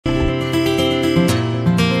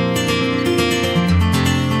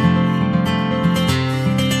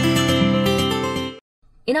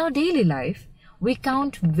In our daily life, we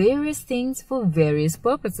count various things for various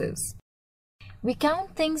purposes. We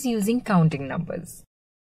count things using counting numbers.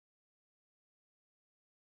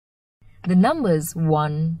 The numbers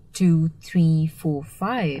 1, 2, 3, 4,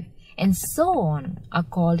 5, and so on are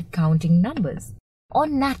called counting numbers or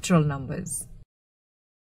natural numbers.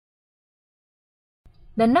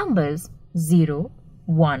 The numbers 0,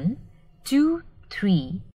 1, 2,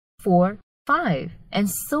 3, 4, 5, and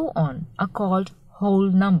so on are called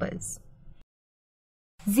whole numbers.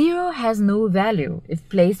 0 has no value if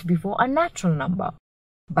placed before a natural number,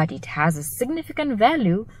 but it has a significant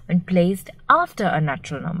value when placed after a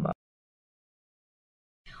natural number.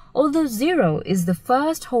 Although 0 is the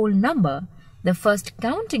first whole number, the first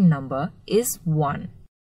counting number is 1.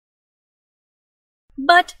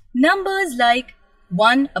 But numbers like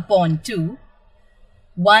 1 upon 2,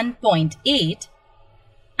 1.8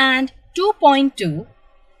 and 2.2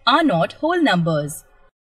 are not whole numbers.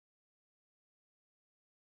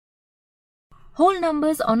 Whole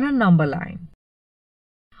numbers on a number line.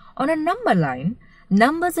 On a number line,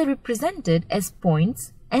 numbers are represented as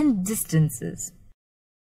points and distances.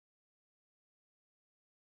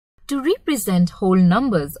 To represent whole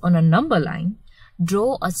numbers on a number line,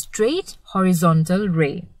 draw a straight horizontal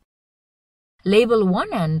ray. Label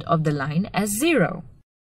one end of the line as 0.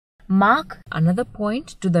 Mark another point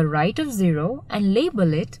to the right of 0 and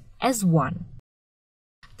label it as 1.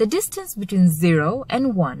 The distance between 0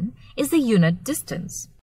 and 1 is the unit distance.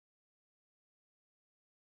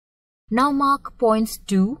 Now mark points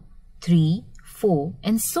 2, 3, 4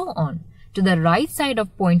 and so on to the right side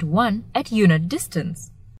of point 1 at unit distance.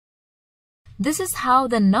 This is how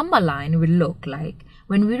the number line will look like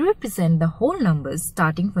when we represent the whole numbers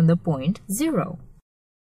starting from the point 0.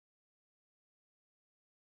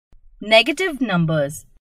 Negative numbers.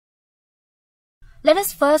 Let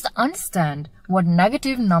us first understand what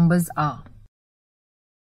negative numbers are.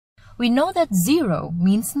 We know that 0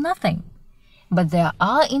 means nothing, but there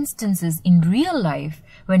are instances in real life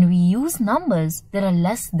when we use numbers that are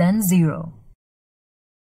less than 0.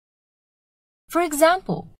 For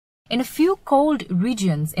example, in a few cold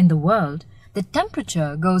regions in the world, the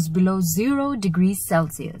temperature goes below 0 degrees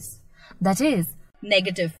Celsius, that is,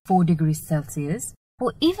 -4 degrees Celsius,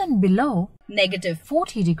 or even below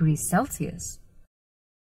 -40 degrees Celsius.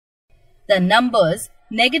 The numbers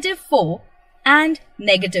 -4 and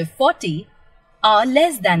 -40 are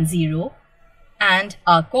less than 0 and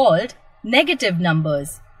are called negative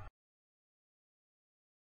numbers.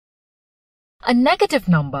 A negative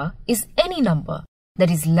number is any number that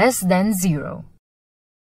is less than 0.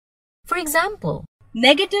 For example,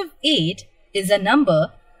 -8 is a number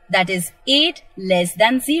that is 8 less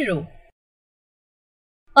than 0.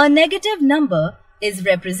 A negative number is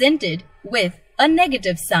represented with a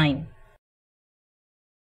negative sign.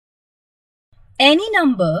 Any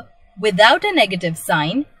number without a negative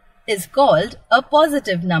sign is called a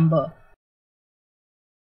positive number,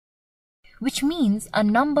 which means a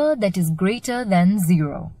number that is greater than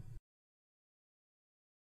 0.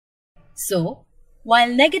 So, while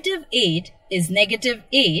 -8 is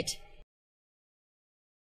 -8,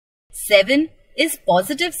 7 is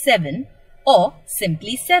 +7 or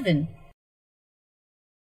simply 7.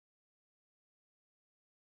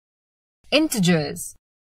 Integers.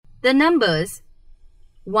 The numbers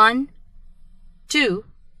 1, 2,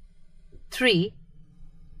 3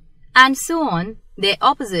 and so on, their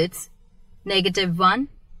opposites -1,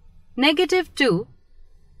 -2,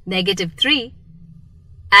 -3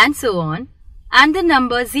 and so on, and the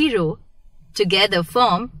number 0 together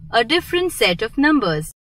form a different set of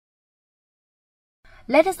numbers.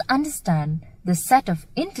 Let us understand the set of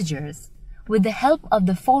integers with the help of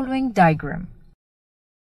the following diagram.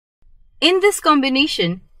 In this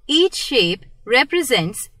combination, each shape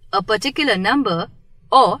represents a particular number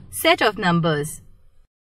or set of numbers.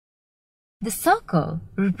 The circle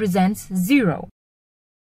represents 0.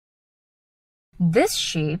 This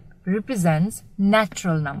shape represents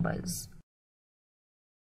natural numbers.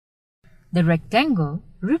 The rectangle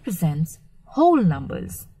represents whole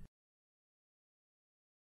numbers.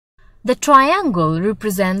 The triangle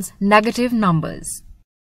represents negative numbers.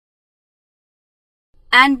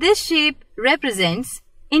 And this shape represents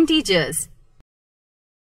integers.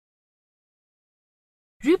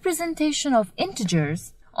 Representation of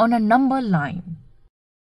integers on a number line.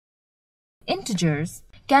 Integers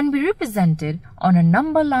can be represented on a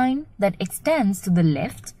number line that extends to the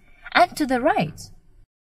left and to the right.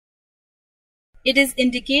 It is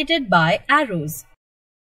indicated by arrows.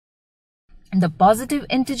 The positive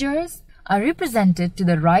integers are represented to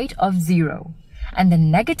the right of 0, and the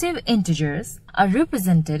negative integers are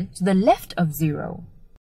represented to the left of 0.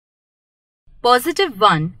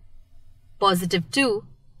 +1, +2,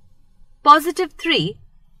 +3,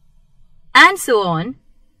 and so on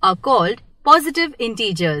are called positive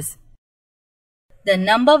integers. The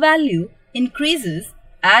number value increases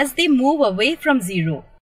as they move away from 0.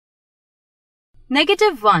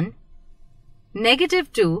 -1,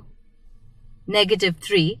 -2,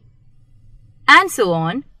 -3, and so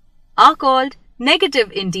on are called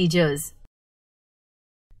negative integers.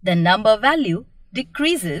 The number value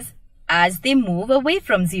decreases as they move away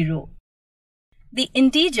from 0. The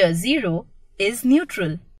integer 0 is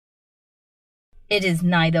neutral. It is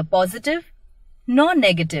neither positive nor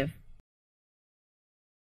negative.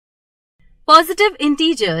 Positive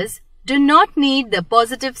integers do not need the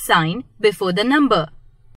positive sign before the number.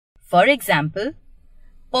 For example,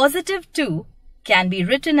 +2 can be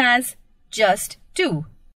written as just 2.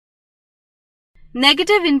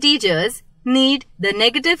 Negative integers need the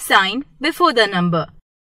negative sign before the number.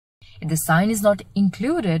 If the sign is not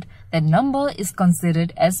included, that number is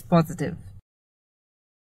considered as positive.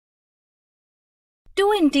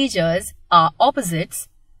 Two integers are opposites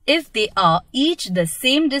if they are each the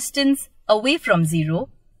same distance away from 0,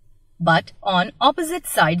 but on opposite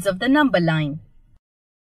sides of the number line.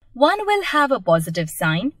 One will have a positive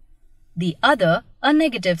sign, the other a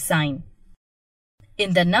negative sign.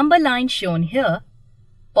 In the number line shown here,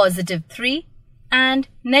 +3 and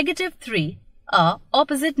 -3 are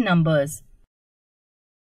opposite numbers.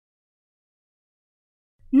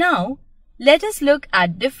 Now, let us look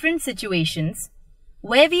at different situations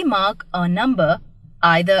where we mark a number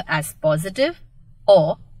either as positive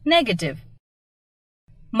or negative.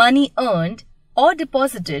 Money earned or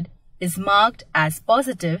deposited is marked as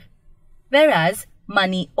positive, whereas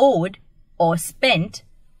money owed or spent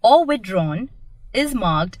or withdrawn is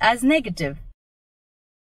marked as negative.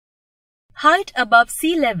 Height above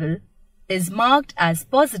sea level is marked as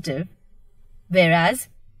positive, whereas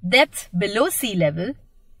depth below sea level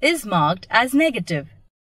is marked as negative.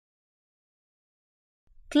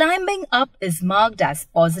 Climbing up is marked as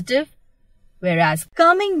positive, whereas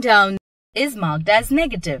coming down is marked as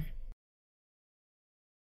negative.